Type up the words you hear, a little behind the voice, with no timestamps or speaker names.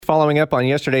following up on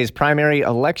yesterday's primary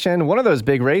election. One of those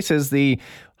big races, the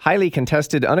highly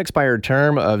contested unexpired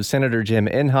term of Senator Jim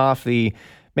Inhofe. The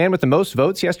man with the most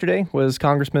votes yesterday was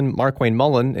Congressman Markwayne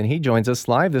Mullin, and he joins us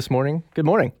live this morning. Good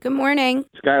morning. Good morning.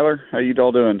 Skylar, how you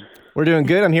all doing? We're doing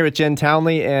good. I'm here with Jen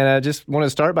Townley, and I just want to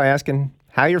start by asking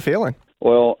how you're feeling.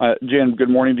 Well, Jen, good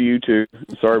morning to you too.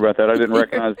 Sorry about that. I didn't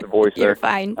recognize the voice there. You're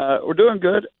fine. We're doing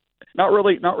good. Not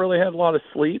really had a lot of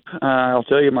sleep. I'll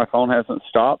tell you, my phone hasn't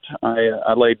stopped.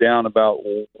 I laid down about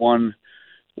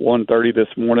 1:30 this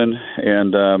morning,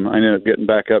 and I ended up getting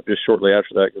back up just shortly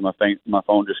after that because my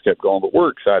phone just kept going. But we're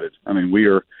excited. I mean, we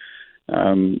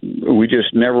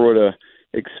just never would have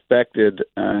expected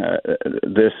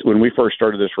this when we first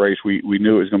started this race. We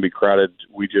knew it was going to be crowded.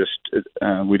 We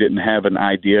didn't have an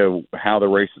idea of how the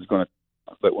race is going to.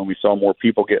 But when we saw more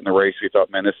people get in the race, we thought,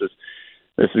 man, this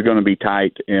is going to be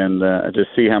tight. And to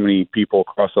see how many people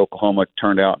across Oklahoma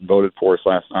turned out and voted for us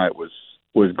last night was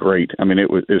great. I mean, it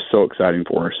was so exciting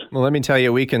for us. Well, let me tell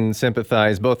you, we can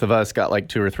sympathize. Both of us got like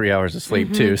 2 or 3 hours of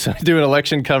sleep too. So doing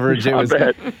election coverage, it was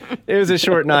a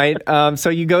short night. So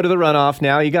you go to the runoff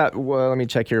now. You got, let me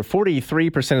check here,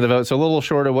 43% of the vote, so a little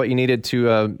short of what you needed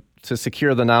to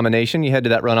secure the nomination. You head to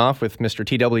that runoff with Mr.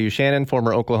 TW Shannon,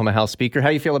 former Oklahoma House Speaker. How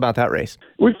do you feel about that race?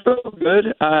 We feel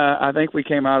good. I think we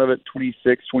came out of it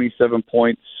 26, 27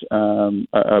 points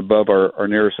above our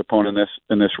nearest opponent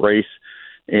in this race.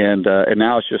 And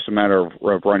now it's just a matter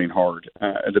of running hard.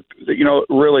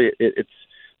 Really,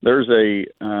 there's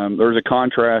a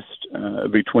contrast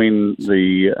between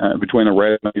the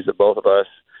resumes of both of us,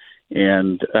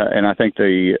 and I think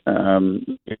the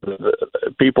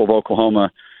people of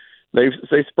Oklahoma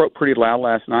they spoke pretty loud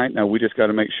last night. Now we just got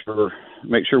to make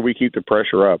sure we keep the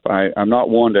pressure up. I'm not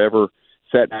one to ever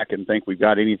sit back and think we've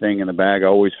got anything in the bag. I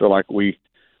always feel like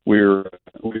we're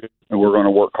going to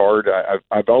work hard.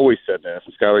 I've always said this.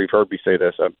 Skylar, you've heard me say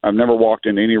this. I've never walked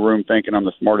into any room thinking I'm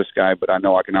the smartest guy, but I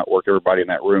know I can outwork everybody in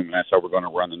that room, and that's how we're going to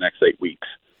run the next 8 weeks.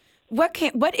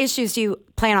 What issues do you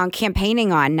plan on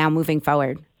campaigning on now moving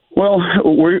forward? Well,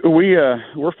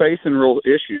 we're facing real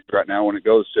issues right now when it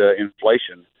goes to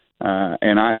inflation,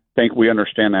 and I think we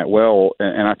understand that well,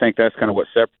 and I think that's kind of what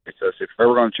separates us. If we're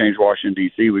ever going to change Washington,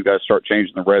 D.C., we've got to start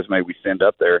changing the resume we send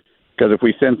up there. Because if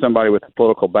we send somebody with a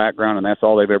political background and that's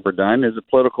all they've ever done is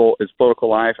political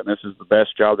life, and this is the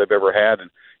best job they've ever had,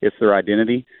 and it's their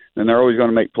identity, then they're always going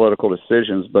to make political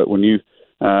decisions. But when you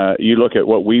look at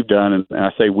what we've done, and I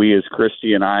say we as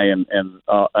Christy and I and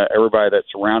everybody that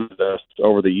surrounded us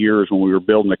over the years when we were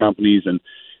building the companies and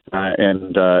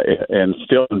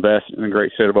still invest in the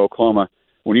great state of Oklahoma.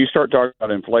 When you start talking about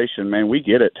inflation, man, we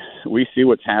get it. We see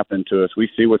what's happened to us. We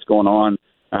see what's going on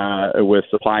with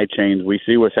supply chains. We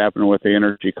see what's happening with the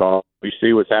energy cost. We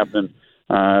see what's happening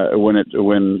when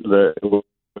the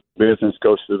business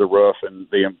goes through the roof and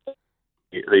the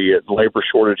labor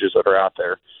shortages that are out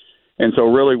there. And so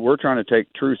really we're trying to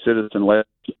take true citizen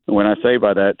when I say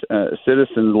by that,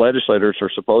 citizen legislators are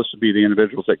supposed to be the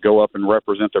individuals that go up and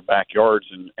represent their backyards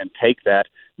and take that,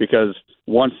 because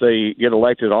once they get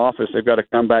elected to office, they've got to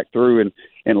come back through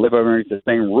and live underneath the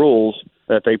same rules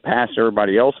that they passed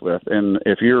everybody else with. And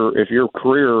if your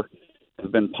career has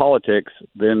been politics,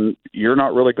 then you're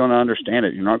not really going to understand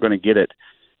it. You're not going to get it.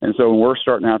 And so when we're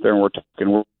starting out there and we're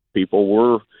talking with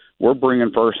people, we're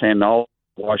bringing firsthand knowledge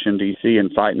of Washington, D.C.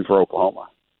 and fighting for Oklahoma.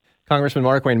 Congressman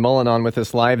Markwayne Mullin on with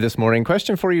us live this morning.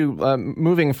 Question for you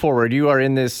moving forward. You are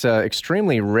in this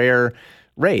extremely rare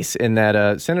race in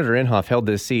that Senator Inhofe held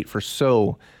this seat for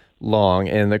so long.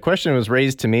 And the question was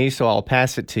raised to me, so I'll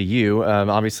pass it to you.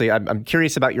 Obviously, I'm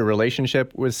curious about your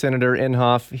relationship with Senator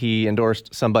Inhofe. He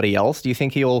endorsed somebody else. Do you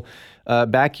think he'll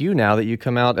back you now that you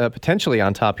come out potentially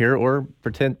on top here, or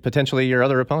potentially your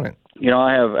other opponent?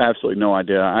 I have absolutely no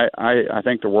idea. I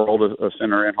think the world of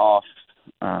Senator Inhofe.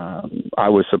 I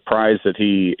was surprised that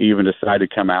he even decided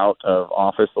to come out of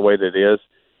office the way that it is.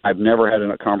 I've never had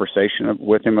a conversation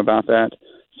with him about that,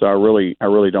 so I really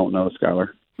don't know, Skylar.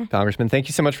 Congressman, thank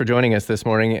you so much for joining us this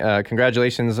morning.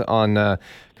 Congratulations on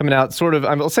coming out sort of,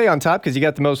 I will say on top because you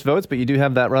got the most votes, but you do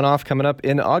have that runoff coming up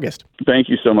in August. Thank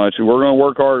you so much. We're going to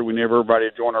work hard. We need everybody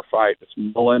to join our fight. It's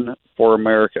Mullin for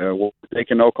America. We're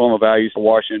taking Oklahoma values to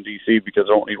Washington, D.C. because I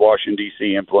don't need Washington,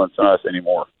 D.C. influencing us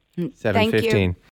anymore. 7:15.